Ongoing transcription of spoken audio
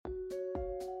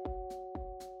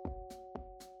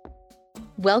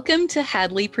Welcome to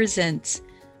Hadley Presents.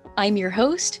 I'm your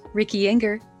host, Ricky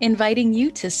Enger, inviting you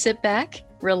to sit back,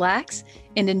 relax,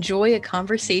 and enjoy a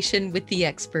conversation with the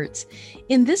experts.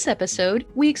 In this episode,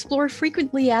 we explore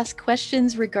frequently asked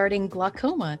questions regarding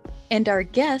glaucoma, and our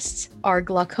guests are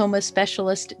glaucoma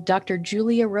specialist Dr.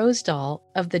 Julia Rosedahl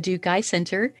of the Duke Eye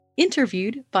Center,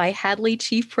 interviewed by Hadley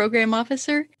Chief Program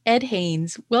Officer Ed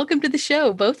Haynes. Welcome to the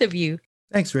show, both of you.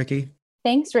 Thanks, Ricky.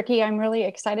 Thanks, Ricky. I'm really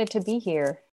excited to be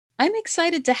here. I'm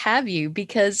excited to have you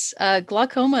because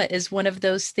glaucoma is one of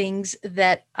those things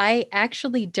that I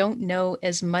actually don't know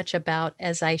as much about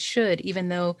as I should, even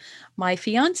though my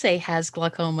fiance has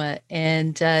glaucoma.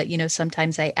 And,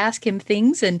 sometimes I ask him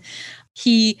things and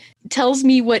he tells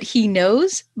me what he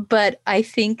knows, but I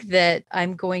think that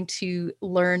I'm going to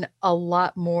learn a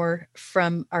lot more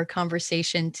from our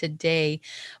conversation today.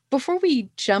 Before we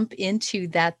jump into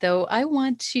that, though, I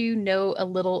want to know a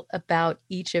little about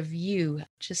each of you.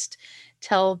 Just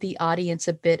tell the audience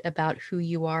a bit about who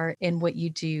you are and what you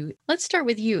do. Let's start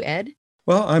with you, Ed.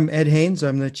 Well, I'm Ed Haynes.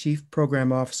 I'm the Chief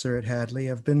Program Officer at Hadley.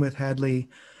 I've been with Hadley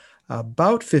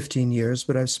about 15 years,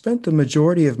 but I've spent the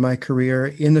majority of my career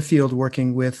in the field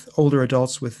working with older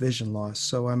adults with vision loss.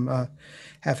 So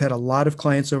have had a lot of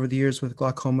clients over the years with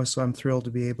glaucoma, so I'm thrilled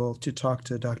to be able to talk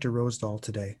to Dr. Rosedahl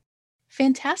today.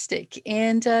 Fantastic.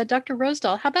 And Dr.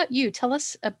 Rosedahl, how about you? Tell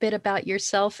us a bit about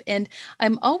yourself. And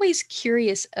I'm always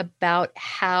curious about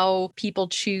how people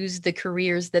choose the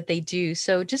careers that they do.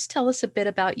 So just tell us a bit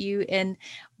about you and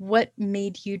what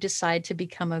made you decide to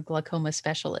become a glaucoma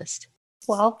specialist.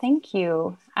 Well, thank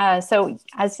you. So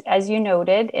as you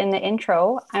noted in the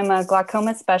intro, I'm a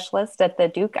glaucoma specialist at the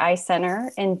Duke Eye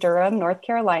Center in Durham, North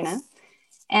Carolina.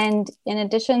 And in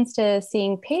addition to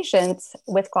seeing patients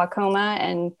with glaucoma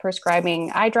and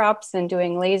prescribing eye drops and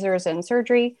doing lasers and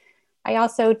surgery, I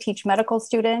also teach medical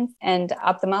students and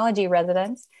ophthalmology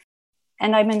residents.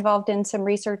 And I'm involved in some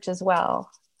research as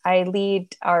well. I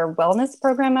lead our wellness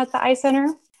program at the Eye Center,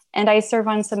 and I serve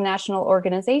on some national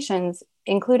organizations,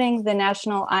 including the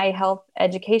National Eye Health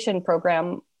Education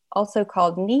Program, also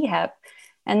called NEHEP,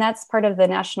 and that's part of the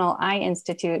National Eye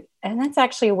Institute. And that's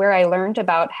actually where I learned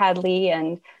about Hadley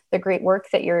and the great work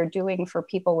that you're doing for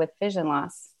people with vision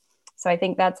loss. So I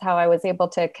think that's how I was able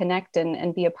to connect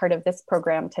and be a part of this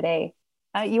program today.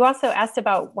 You also asked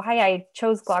about why I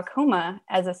chose glaucoma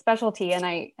as a specialty, and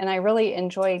I really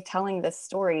enjoy telling this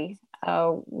story.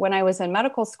 When I was in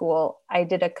medical school, I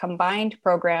did a combined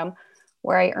program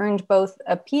where I earned both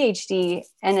a PhD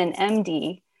and an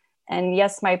MD. And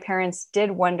yes, my parents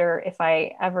did wonder if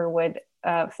I ever would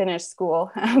finish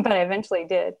school, but I eventually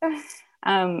did.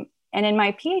 And in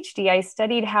my PhD, I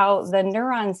studied how the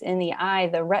neurons in the eye,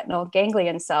 the retinal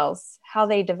ganglion cells, how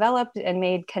they developed and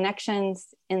made connections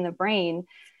in the brain.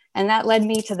 And that led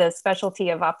me to the specialty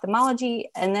of ophthalmology.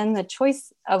 And then the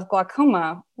choice of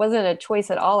glaucoma wasn't a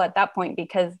choice at all at that point,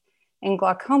 because in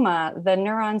glaucoma, the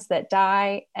neurons that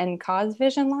die and cause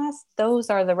vision loss, those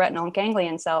are the retinal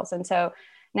ganglion cells. And so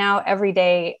now every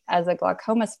day as a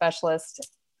glaucoma specialist,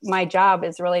 my job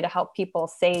is really to help people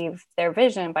save their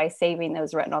vision by saving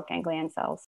those retinal ganglion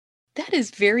cells. That is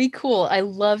very cool. I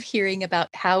love hearing about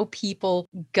how people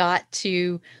got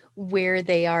to where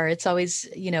they are. It's always,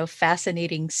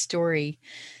 fascinating story.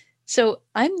 So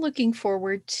I'm looking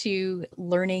forward to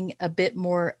learning a bit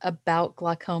more about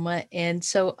glaucoma. And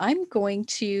so I'm going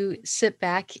to sit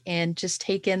back and just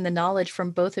take in the knowledge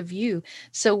from both of you.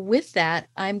 So with that,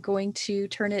 I'm going to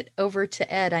turn it over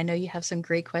to Ed. I know you have some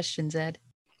great questions, Ed.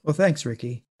 Well, thanks,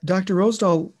 Ricky. Dr.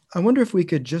 Rosedahl, I wonder if we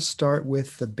could just start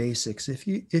with the basics. If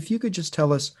you could just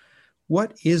tell us,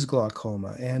 what is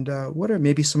glaucoma and what are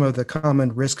maybe some of the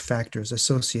common risk factors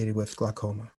associated with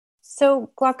glaucoma?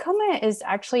 So glaucoma is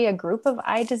actually a group of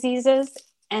eye diseases,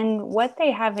 and what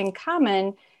they have in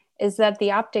common is that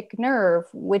the optic nerve,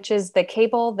 which is the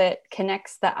cable that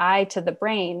connects the eye to the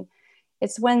brain,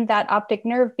 it's when that optic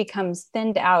nerve becomes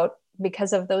thinned out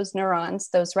because of those neurons,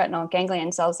 those retinal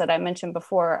ganglion cells that I mentioned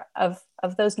before, of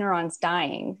those neurons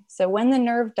dying. So when the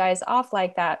nerve dies off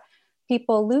like that,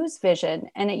 people lose vision,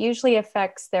 and it usually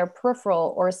affects their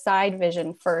peripheral or side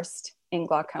vision first in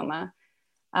glaucoma.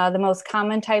 The most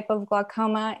common type of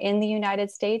glaucoma in the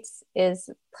United States is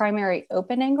primary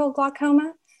open-angle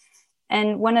glaucoma.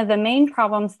 And one of the main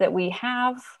problems that we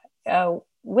have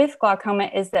with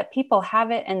glaucoma is that people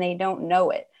have it and they don't know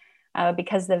it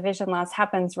because the vision loss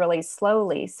happens really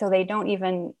slowly. So they don't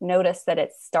even notice that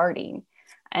it's starting.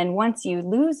 And once you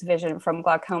lose vision from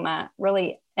glaucoma,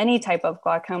 really any type of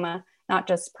glaucoma, not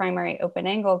just primary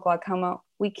open-angle glaucoma,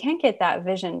 we can't get that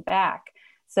vision back.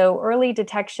 So early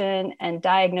detection and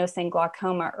diagnosing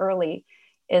glaucoma early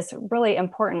is really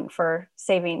important for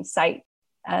saving sight.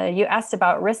 You asked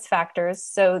about risk factors.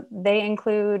 So they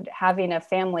include having a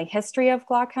family history of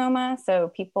glaucoma. So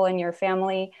people in your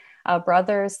family,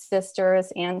 brothers,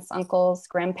 sisters, aunts, uncles,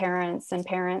 grandparents, and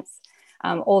parents.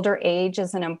 Older age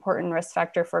is an important risk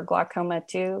factor for glaucoma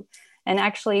too. And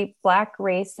actually, Black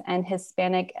race and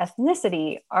Hispanic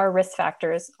ethnicity are risk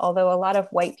factors, although a lot of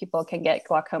white people can get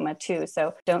glaucoma too.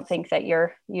 So don't think that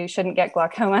you shouldn't get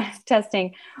glaucoma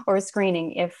testing or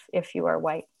screening if you are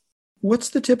white. What's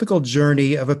the typical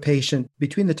journey of a patient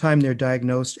between the time they're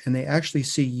diagnosed and they actually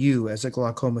see you as a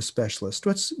glaucoma specialist?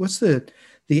 What's the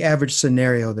average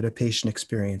scenario that a patient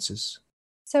experiences?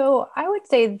 So I would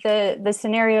say the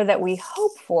scenario that we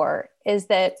hope for is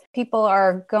that people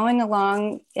are going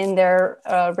along in their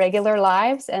regular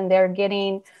lives and they're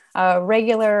getting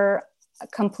regular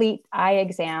complete eye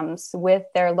exams with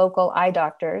their local eye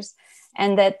doctors,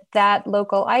 and that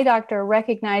local eye doctor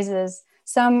recognizes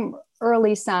some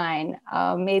early sign.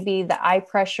 Maybe the eye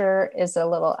pressure is a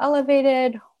little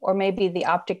elevated, or maybe the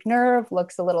optic nerve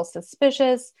looks a little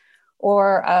suspicious,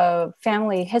 or a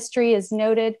family history is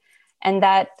noted. And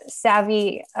that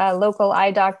savvy local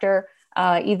eye doctor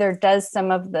either does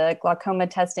some of the glaucoma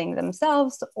testing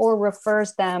themselves or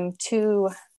refers them to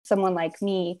someone like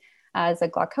me as a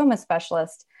glaucoma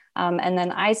specialist. And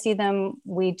then I see them.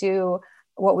 We do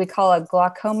what we call a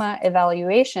glaucoma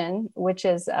evaluation, which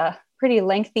is a pretty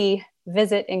lengthy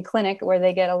visit in clinic where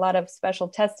they get a lot of special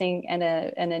testing and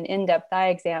an in-depth eye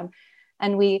exam.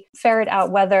 And we ferret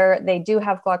out whether they do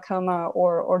have glaucoma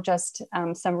or just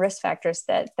some risk factors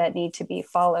that need to be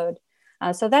followed.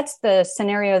 So that's the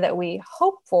scenario that we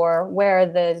hope for, where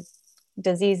the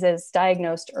disease is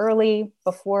diagnosed early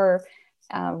before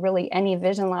really any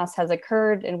vision loss has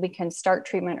occurred, and we can start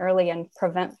treatment early and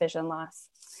prevent vision loss.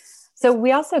 So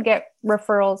we also get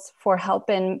referrals for help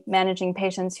in managing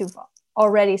patients who've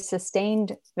already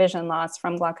sustained vision loss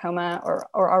from glaucoma or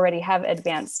already have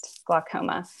advanced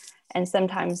glaucoma. And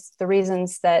sometimes the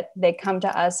reasons that they come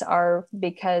to us are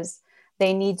because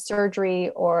they need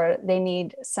surgery or they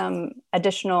need some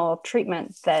additional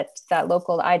treatment that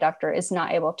local eye doctor is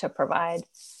not able to provide.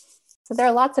 So there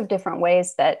are lots of different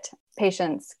ways that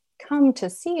patients come to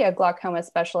see a glaucoma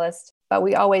specialist, but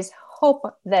we always hope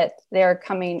that they're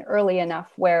coming early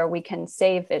enough where we can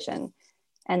save vision.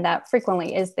 And that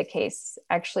frequently is the case.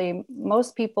 Actually,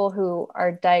 most people who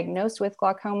are diagnosed with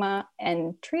glaucoma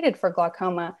and treated for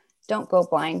glaucoma don't go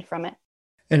blind from it.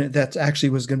 And that actually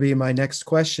was going to be my next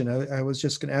question. I was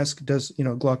just going to ask, does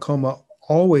glaucoma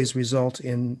always result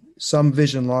in some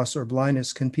vision loss or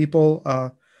blindness? Can people,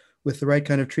 with the right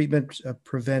kind of treatment,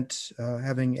 prevent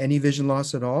having any vision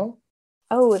loss at all?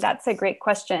 Oh, that's a great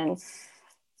question.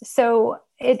 So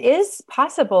it is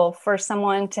possible for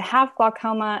someone to have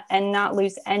glaucoma and not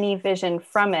lose any vision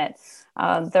from it.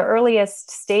 The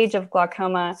earliest stage of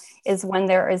glaucoma is when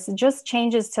there is just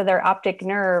changes to their optic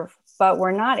nerve, but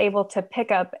we're not able to pick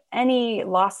up any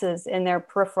losses in their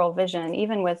peripheral vision,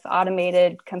 even with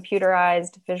automated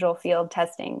computerized visual field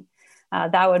testing.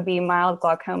 That would be mild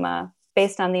glaucoma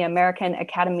based on the American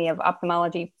Academy of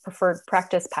Ophthalmology preferred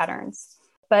practice patterns.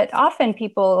 But often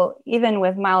people, even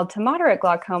with mild to moderate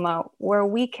glaucoma, where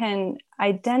we can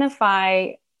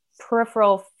identify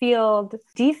peripheral field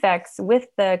defects with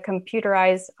the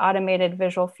computerized automated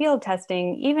visual field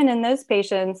testing, even in those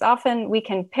patients, often we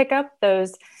can pick up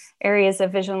those areas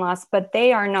of vision loss, but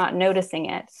they are not noticing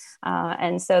it.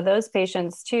 And so those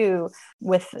patients too,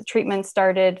 with treatment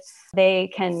started,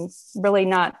 they can really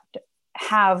not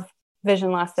have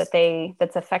vision loss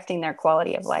that's affecting their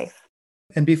quality of life.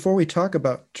 And before we talk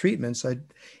about treatments,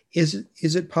 is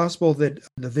it possible that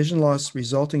the vision loss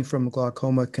resulting from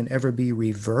glaucoma can ever be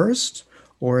reversed,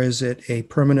 or is it a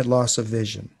permanent loss of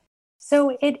vision?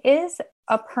 So it is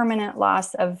a permanent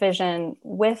loss of vision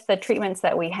with the treatments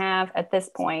that we have at this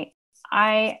point.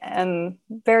 I am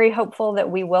very hopeful that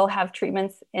we will have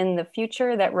treatments in the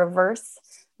future that reverse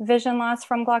vision loss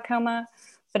from glaucoma.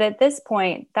 But at this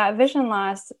point, that vision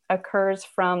loss occurs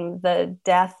from the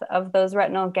death of those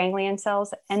retinal ganglion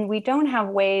cells, and we don't have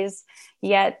ways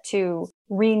yet to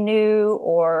renew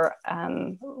or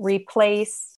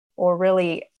replace or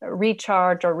really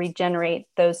recharge or regenerate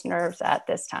those nerves at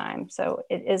this time. So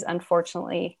it is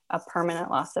unfortunately a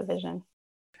permanent loss of vision.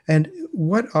 And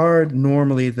what are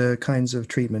normally the kinds of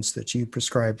treatments that you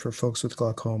prescribe for folks with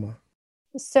glaucoma?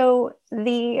 So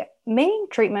the main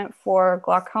treatment for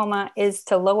glaucoma is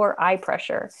to lower eye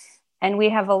pressure, and we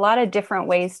have a lot of different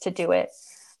ways to do it.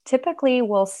 Typically,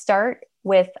 we'll start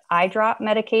with eye drop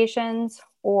medications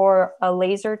or a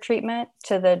laser treatment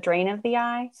to the drain of the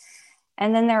eye.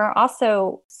 And then there are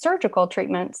also surgical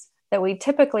treatments that we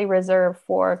typically reserve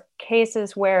for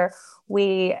cases where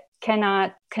we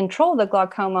cannot control the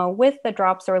glaucoma with the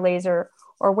drops or laser,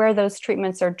 or where those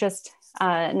treatments are just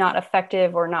not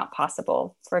effective or not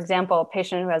possible. For example, a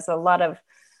patient who has a lot of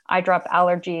eye drop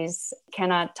allergies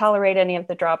cannot tolerate any of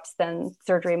the drops, then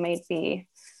surgery may be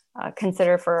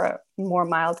considered for a more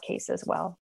mild case as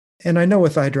well. And I know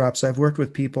with eye drops, I've worked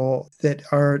with people that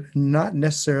are not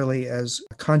necessarily as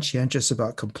conscientious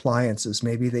about compliance as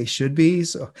maybe they should be.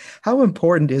 So how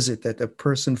important is it that a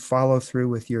person follow through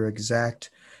with your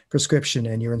exact prescription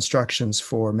and your instructions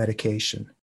for medication?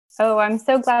 Oh, I'm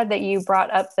so glad that you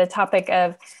brought up the topic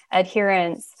of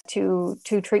adherence to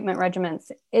treatment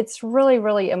regimens. It's really,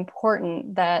 really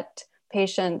important that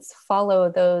patients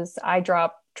follow those eye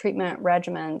drop treatment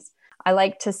regimens. I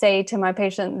like to say to my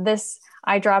patient, this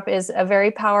eye drop is a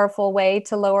very powerful way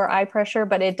to lower eye pressure,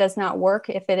 but it does not work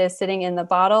if it is sitting in the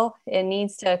bottle. It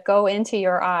needs to go into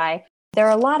your eye. There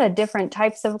are a lot of different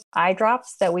types of eye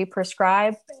drops that we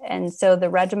prescribe, and so the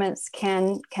regimens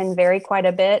can vary quite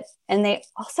a bit, and they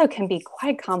also can be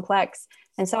quite complex.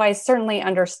 And so I certainly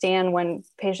understand when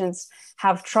patients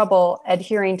have trouble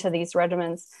adhering to these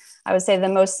regimens. I would say the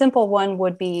most simple one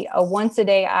would be a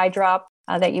once-a-day eye drop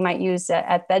that you might use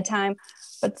at bedtime.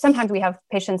 But sometimes we have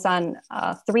patients on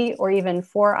 3 or even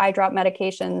 4 eye drop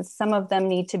medications. Some of them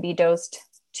need to be dosed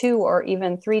 2 or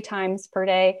even 3 times per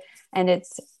day. And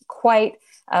it's quite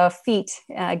a feat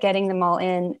getting them all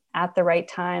in at the right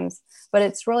times. But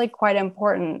it's really quite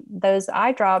important. Those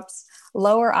eye drops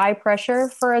lower eye pressure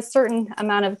for a certain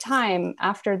amount of time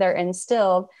after they're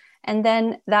instilled. And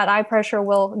then that eye pressure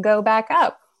will go back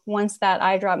up once that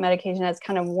eye drop medication has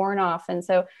kind of worn off. And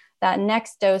so that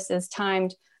next dose is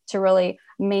timed to really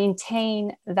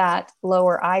maintain that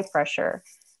lower eye pressure.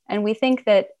 And we think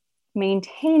that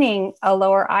maintaining a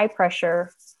lower eye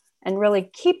pressure and really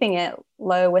keeping it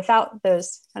low without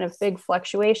those kind of big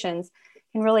fluctuations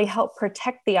can really help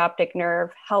protect the optic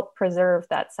nerve, help preserve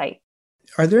that sight.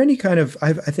 Are there any kind of,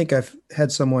 I think I've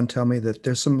had someone tell me that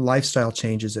there's some lifestyle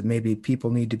changes that maybe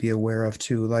people need to be aware of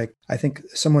too. Like I think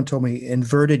someone told me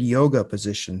inverted yoga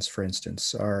positions, for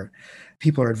instance,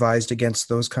 people are advised against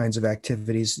those kinds of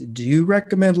activities. Do you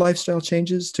recommend lifestyle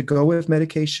changes to go with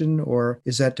medication, or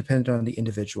is that dependent on the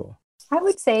individual? I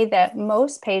would say that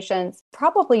most patients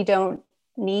probably don't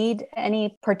need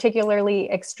any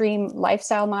particularly extreme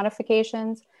lifestyle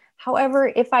modifications.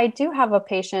 However, if I do have a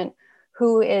patient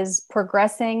who is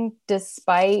progressing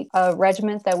despite a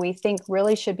regimen that we think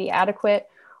really should be adequate,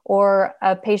 or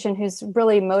a patient who's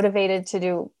really motivated to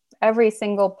do every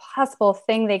single possible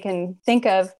thing they can think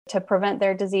of to prevent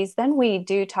their disease, then we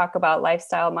do talk about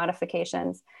lifestyle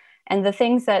modifications. And the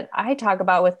things that I talk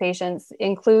about with patients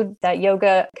include that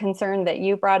yoga concern that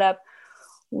you brought up.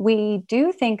 We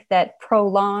do think that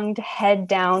prolonged head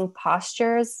down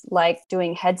postures, like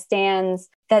doing headstands,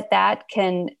 that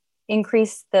can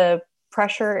increase the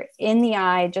pressure in the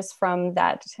eye just from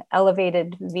that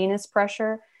elevated venous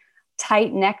pressure.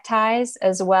 Tight neckties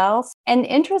as well. And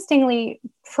interestingly,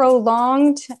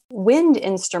 prolonged wind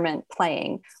instrument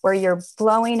playing, where you're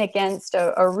blowing against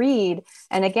a reed,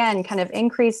 and again, kind of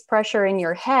increased pressure in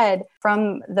your head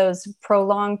from those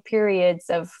prolonged periods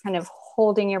of kind of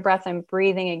holding your breath and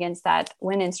breathing against that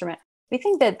wind instrument. We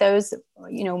think that those,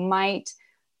 might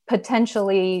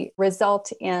potentially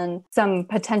result in some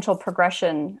potential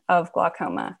progression of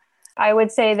glaucoma. I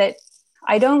would say that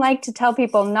I don't like to tell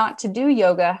people not to do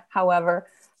yoga, however,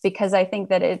 because I think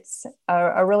that it's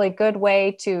a really good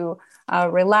way to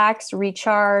relax,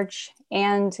 recharge,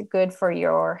 and good for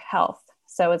your health.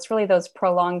 So it's really those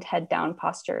prolonged head down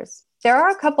postures. There are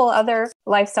a couple other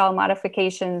lifestyle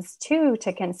modifications too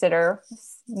to consider.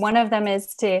 One of them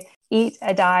is to eat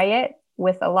a diet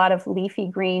with a lot of leafy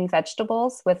green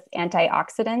vegetables with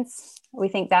antioxidants. We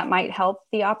think that might help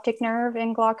the optic nerve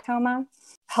in glaucoma.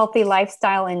 Healthy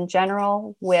lifestyle in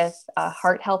general with a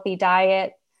heart-healthy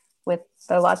diet with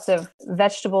lots of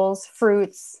vegetables,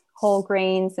 fruits, whole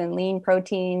grains, and lean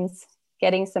proteins,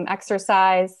 getting some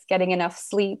exercise, getting enough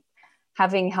sleep,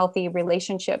 having healthy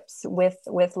relationships with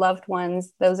loved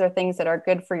ones. Those are things that are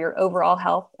good for your overall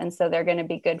health, and so they're going to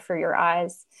be good for your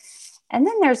eyes. And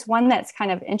then there's one that's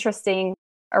kind of interesting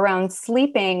around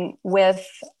sleeping with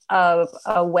a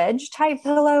wedge type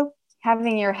pillow,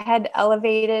 having your head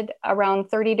elevated around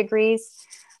 30 degrees.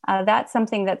 That's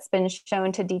something that's been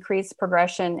shown to decrease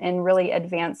progression in really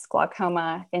advanced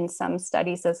glaucoma in some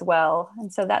studies as well.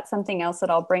 And so that's something else that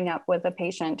I'll bring up with a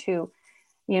patient who,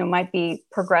 might be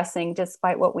progressing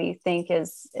despite what we think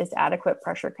is adequate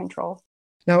pressure control.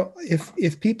 Now,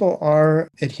 if people are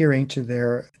adhering to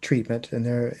their treatment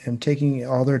and taking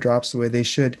all their drops the way they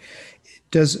should,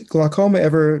 Does glaucoma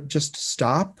ever just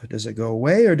stop? Does it go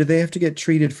away, or do they have to get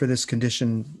treated for this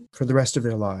condition for the rest of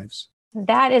their lives?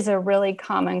 That is a really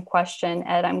common question,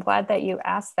 Ed. I'm glad that you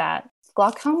asked that.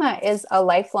 Glaucoma is a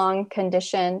lifelong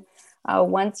condition.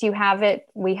 Once you have it,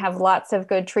 we have lots of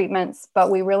good treatments, but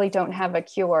we really don't have a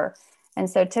cure. And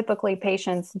so typically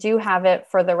patients do have it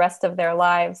for the rest of their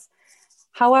lives.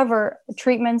 However,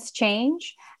 treatments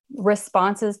change,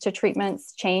 responses to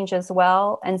treatments change as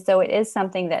well. And so it is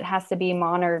something that has to be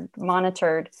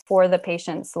monitored for the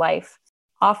patient's life.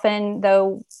 Often,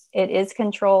 though, it is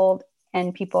controlled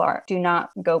and people do not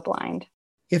go blind.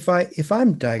 If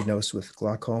I'm diagnosed with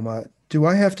glaucoma, do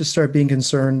I have to start being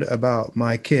concerned about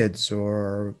my kids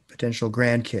or potential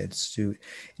grandkids?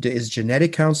 Is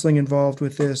genetic counseling involved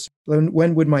with this?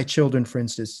 When would my children, for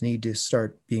instance, need to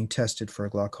start being tested for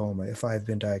glaucoma if I've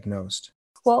been diagnosed?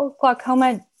 Well,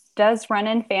 glaucoma does run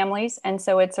in families, and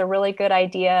so it's a really good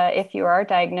idea if you are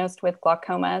diagnosed with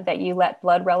glaucoma that you let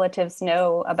blood relatives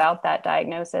know about that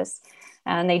diagnosis.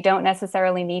 And they don't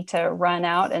necessarily need to run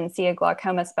out and see a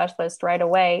glaucoma specialist right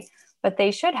away, but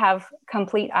they should have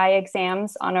complete eye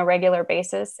exams on a regular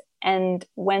basis. And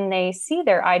when they see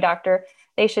their eye doctor,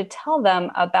 they should tell them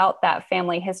about that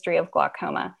family history of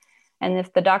glaucoma. And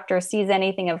if the doctor sees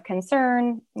anything of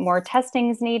concern, more testing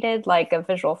is needed, like a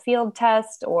visual field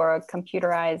test or a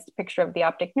computerized picture of the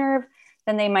optic nerve,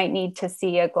 then they might need to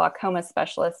see a glaucoma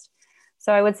specialist.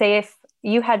 So I would say if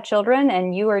you had children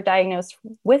and you were diagnosed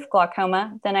with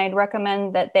glaucoma, then I'd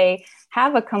recommend that they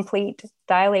have a complete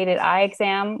dilated eye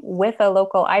exam with a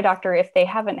local eye doctor if they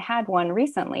haven't had one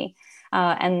recently,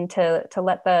 and to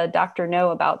let the doctor know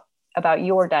about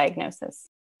your diagnosis.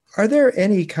 Are there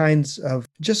any kinds of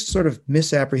just sort of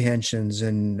misapprehensions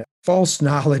and false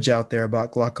knowledge out there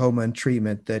about glaucoma and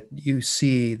treatment that you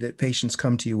see that patients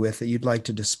come to you with that you'd like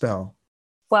to dispel?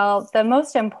 Well, the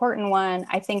most important one,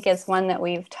 I think, is one that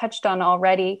we've touched on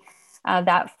already,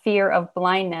 that fear of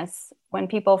blindness. When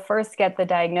people first get the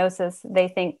diagnosis, they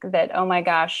think that, oh my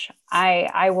gosh,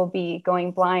 I will be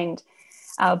going blind.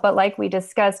 But like we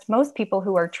discussed, most people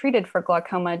who are treated for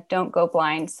glaucoma don't go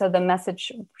blind. So the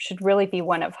message should really be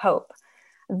one of hope.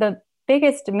 The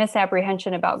biggest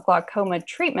misapprehension about glaucoma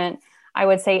treatment, I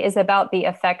would say, is about the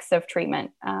effects of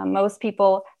treatment. Most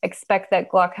people expect that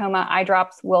glaucoma eye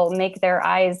drops will make their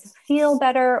eyes feel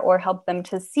better or help them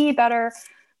to see better,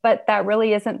 but that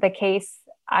really isn't the case.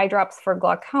 Eye drops for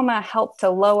glaucoma help to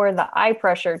lower the eye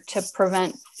pressure to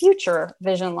prevent future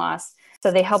vision loss.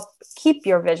 So they help keep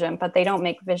your vision, but they don't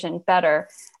make vision better.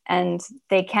 And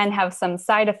they can have some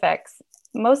side effects.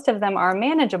 Most of them are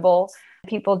manageable.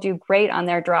 People do great on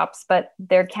their drops, but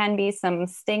there can be some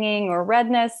stinging or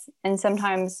redness. And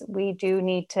sometimes we do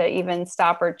need to even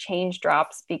stop or change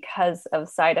drops because of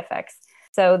side effects.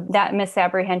 So that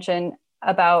misapprehension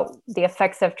about the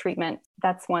effects of treatment,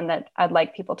 that's one that I'd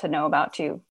like people to know about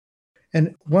too.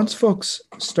 And once folks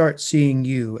start seeing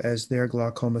you as their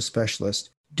glaucoma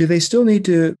specialist, do they still need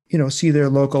to, see their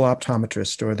local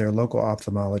optometrist or their local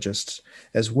ophthalmologist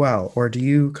as well? Or do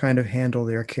you kind of handle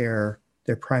their care,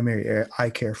 their primary eye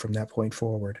care from that point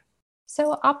forward?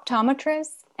 So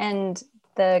optometrists and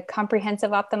the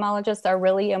comprehensive ophthalmologists are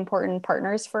really important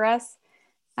partners for us.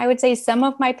 I would say some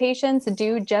of my patients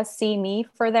do just see me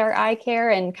for their eye care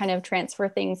and kind of transfer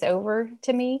things over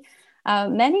to me.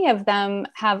 Many of them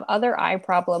have other eye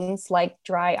problems like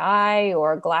dry eye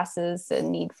or glasses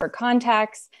and need for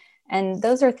contacts. And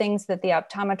those are things that the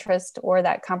optometrist or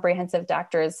that comprehensive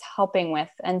doctor is helping with.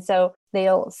 And so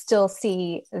they'll still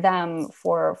see them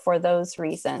for those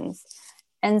reasons.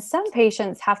 And some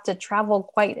patients have to travel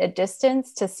quite a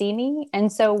distance to see me.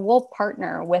 And so we'll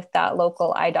partner with that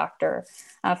local eye doctor.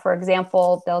 For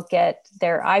example, they'll get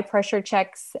their eye pressure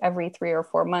checks every 3 or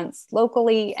 4 months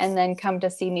locally, and then come to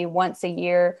see me once a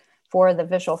year for the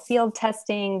visual field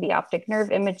testing, the optic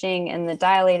nerve imaging, and the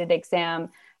dilated exam,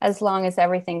 as long as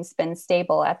everything's been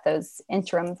stable at those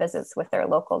interim visits with their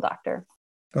local doctor.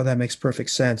 Oh, that makes perfect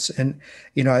sense. And,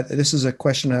 this is a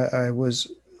question I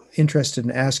was interested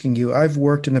in asking you. I've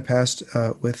worked in the past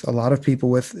with a lot of people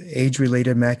with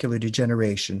age-related macular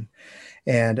degeneration,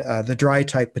 and the dry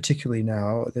type particularly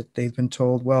now, that they've been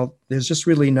told, well, there's just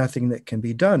really nothing that can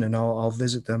be done. And I'll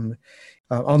visit them.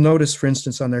 I'll notice, for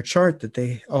instance, on their chart that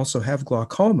they also have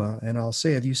glaucoma, and I'll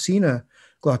say, have you seen a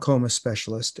glaucoma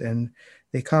specialist? And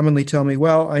they commonly tell me,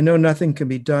 well, I know nothing can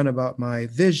be done about my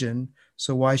vision,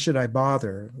 so why should I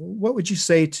bother? What would you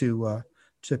say to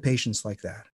patients like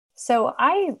that? So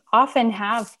I often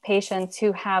have patients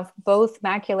who have both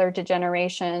macular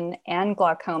degeneration and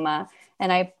glaucoma,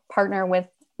 and I partner with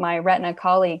my retina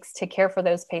colleagues to care for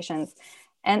those patients.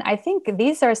 And I think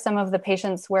these are some of the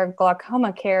patients where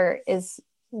glaucoma care is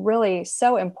really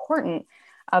so important.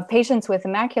 Patients with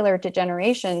macular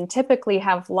degeneration typically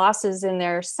have losses in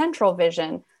their central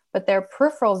vision, but their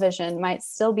peripheral vision might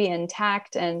still be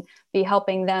intact and be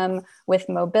helping them with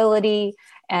mobility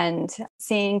and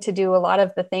seeing to do a lot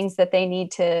of the things that they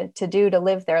need to do to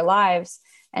live their lives.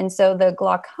 And so the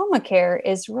glaucoma care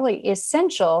is really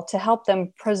essential to help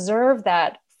them preserve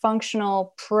that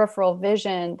functional peripheral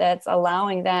vision that's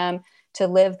allowing them to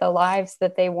live the lives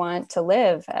that they want to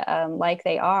live like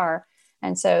they are.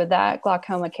 And so that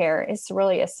glaucoma care is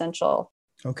really essential.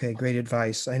 Okay, great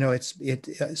advice. I know it's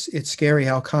scary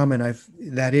how common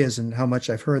that is and how much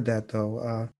I've heard that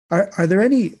though. Are there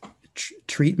any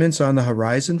treatments on the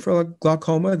horizon for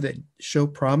glaucoma that show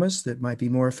promise that might be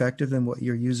more effective than what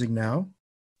you're using now?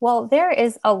 Well, there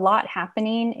is a lot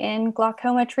happening in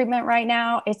glaucoma treatment right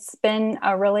now. It's been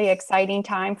a really exciting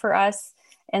time for us.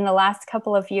 In the last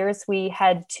couple of years, we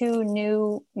had 2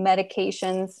 new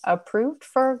medications approved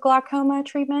for glaucoma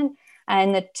treatment,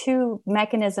 and the 2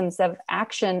 mechanisms of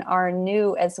action are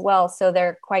new as well. So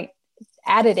they're quite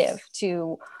additive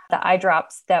to the eye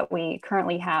drops that we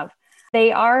currently have.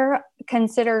 They are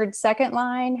considered second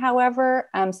line, however,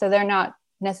 so they're not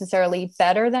necessarily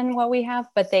better than what we have,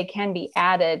 but they can be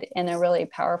added in a really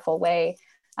powerful way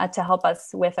to help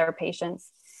us with our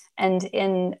patients. And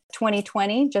in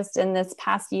 2020, just in this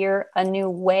past year, a new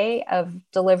way of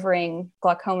delivering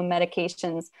glaucoma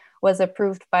medications was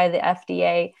approved by the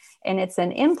FDA, and it's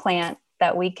an implant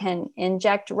that we can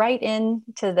inject right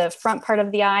into the front part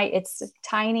of the eye. It's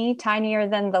tiny, tinier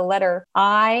than the letter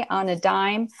I on a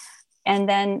dime. And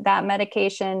then that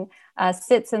medication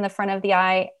sits in the front of the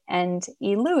eye and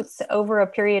elutes over a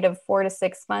period of 4 to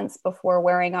 6 months before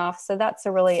wearing off. So that's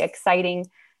a really exciting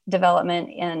development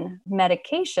in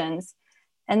medications.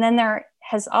 And then there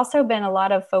has also been a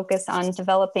lot of focus on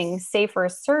developing safer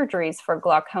surgeries for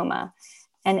glaucoma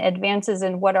and advances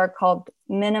in what are called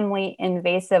minimally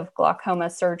invasive glaucoma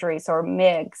surgeries, or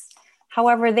MIGS.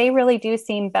 However, they really do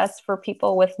seem best for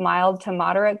people with mild to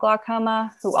moderate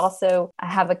glaucoma who also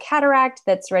have a cataract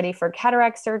that's ready for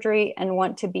cataract surgery and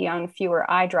want to be on fewer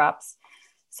eye drops.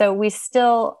 So we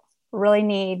still really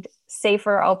need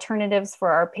safer alternatives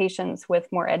for our patients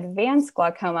with more advanced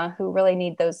glaucoma who really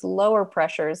need those lower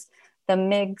pressures. The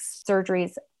MIGS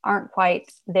surgeries aren't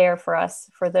quite there for us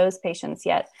for those patients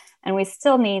yet. And we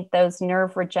still need those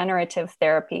nerve regenerative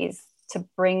therapies to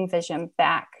bring vision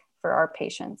back for our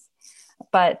patients.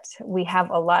 But we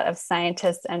have a lot of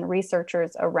scientists and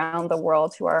researchers around the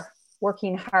world who are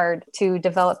working hard to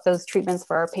develop those treatments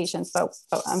for our patients. But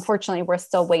unfortunately, we're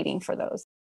still waiting for those.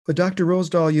 Well, Dr.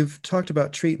 Rosendahl, you've talked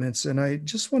about treatments, and I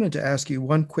just wanted to ask you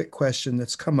one quick question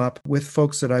that's come up with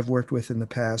folks that I've worked with in the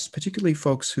past, particularly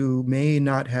folks who may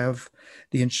not have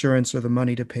the insurance or the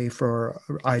money to pay for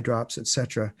eye drops, et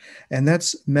cetera. And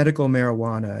that's medical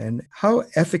marijuana. And how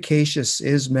efficacious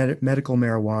is medical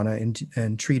marijuana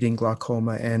in treating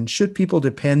glaucoma? And should people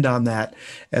depend on that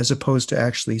as opposed to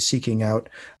actually seeking out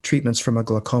treatments from a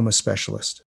glaucoma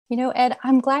specialist? You know, Ed,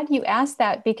 I'm glad you asked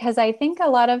that because I think a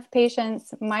lot of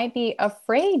patients might be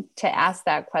afraid to ask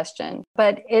that question,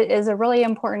 but it is a really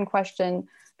important question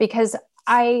because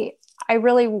I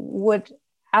really would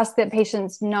ask that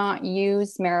patients not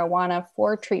use marijuana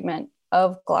for treatment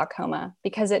of glaucoma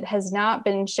because it has not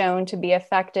been shown to be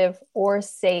effective or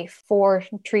safe for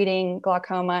treating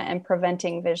glaucoma and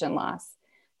preventing vision loss.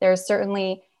 There's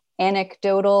certainly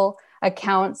anecdotal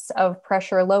accounts of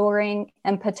pressure lowering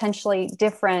and potentially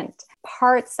different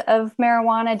parts of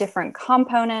marijuana, different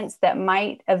components that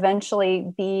might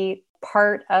eventually be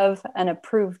part of an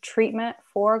approved treatment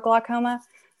for glaucoma,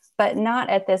 but not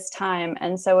at this time.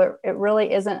 And so it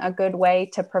really isn't a good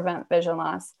way to prevent vision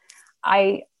loss.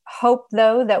 I hope,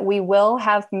 though, that we will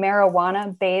have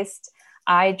marijuana-based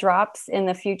eye drops in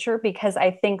the future because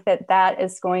I think that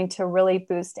is going to really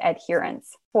boost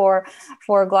adherence for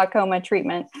glaucoma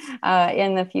treatment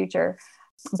in the future.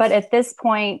 But at this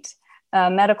point,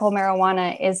 medical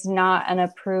marijuana is not an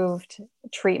approved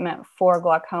treatment for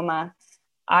glaucoma.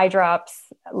 Eye drops,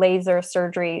 laser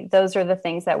surgery, those are the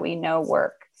things that we know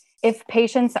work. If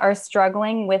patients are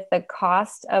struggling with the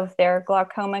cost of their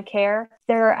glaucoma care,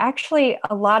 there are actually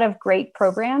a lot of great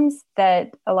programs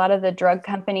that a lot of the drug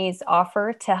companies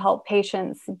offer to help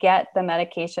patients get the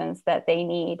medications that they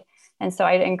need. And so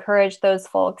I'd encourage those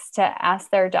folks to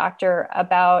ask their doctor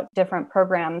about different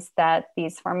programs that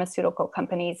these pharmaceutical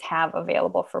companies have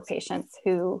available for patients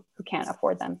who can't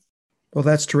afford them. Well,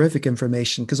 that's terrific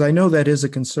information because I know that is a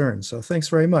concern. So thanks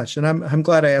very much. And I'm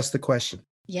glad I asked the question.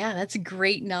 Yeah, that's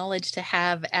great knowledge to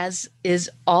have, as is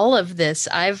all of this.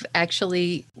 I've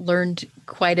actually learned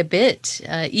quite a bit,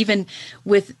 even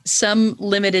with some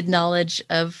limited knowledge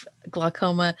of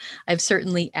glaucoma, I've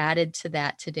certainly added to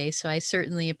that today. So I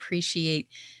certainly appreciate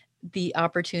the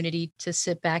opportunity to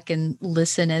sit back and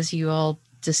listen as you all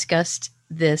discussed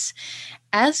this.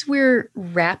 As we're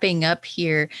wrapping up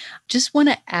here, just want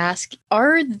to ask,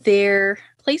 are there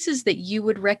places that you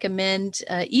would recommend,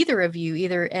 either of you,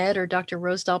 either Ed or Dr.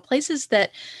 Rosedal, places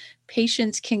that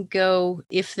patients can go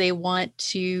if they want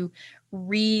to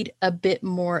read a bit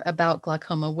more about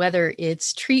glaucoma, whether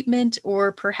it's treatment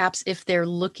or perhaps if they're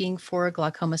looking for a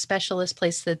glaucoma specialist,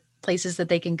 places that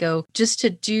they can go just to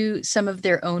do some of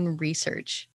their own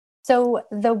research? So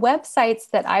the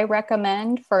websites that I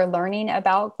recommend for learning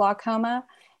about glaucoma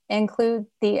include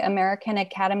the American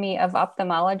Academy of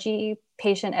Ophthalmology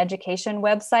patient education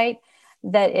website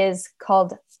that is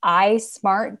called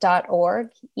eyesmart.org,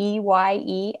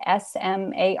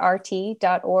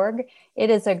 EYESMART.org.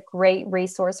 It is a great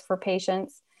resource for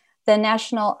patients. The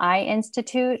National Eye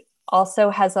Institute also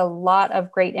has a lot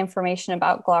of great information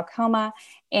about glaucoma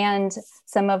and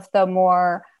some of the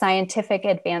more scientific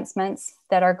advancements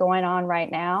that are going on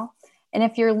right now. And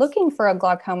if you're looking for a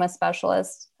glaucoma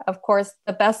specialist, of course,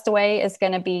 the best way is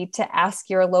going to be to ask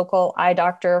your local eye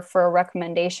doctor for a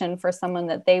recommendation for someone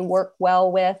that they work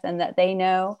well with and that they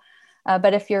know.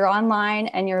 But if you're online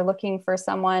and you're looking for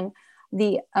someone,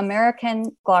 the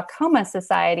American Glaucoma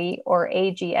Society, or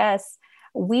AGS,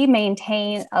 we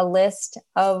maintain a list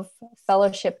of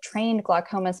fellowship-trained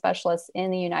glaucoma specialists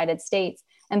in the United States,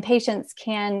 and patients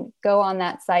can go on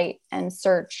that site and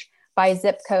search by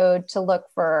zip code to look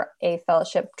for a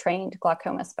fellowship-trained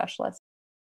glaucoma specialist.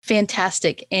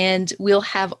 Fantastic. And we'll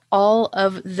have all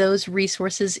of those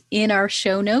resources in our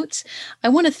show notes. I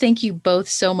want to thank you both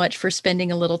so much for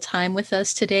spending a little time with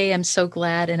us today. I'm so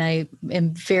glad, and I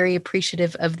am very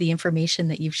appreciative of the information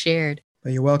that you've shared.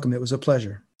 Well, you're welcome. It was a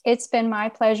pleasure. It's been my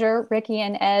pleasure, Ricky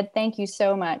and Ed. Thank you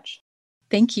so much.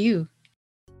 Thank you.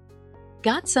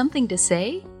 Got something to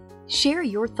say? Share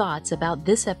your thoughts about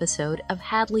this episode of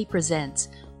Hadley Presents,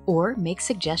 or make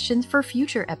suggestions for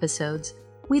future episodes.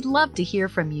 We'd love to hear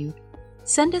from you.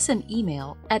 Send us an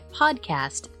email at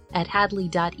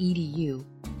podcast@hadley.edu.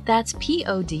 That's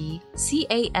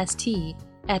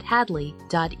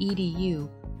podcast@hadley.edu.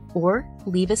 Or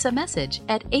leave us a message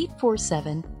at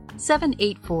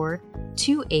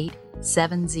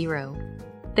 847-784-2870.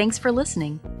 Thanks for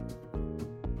listening.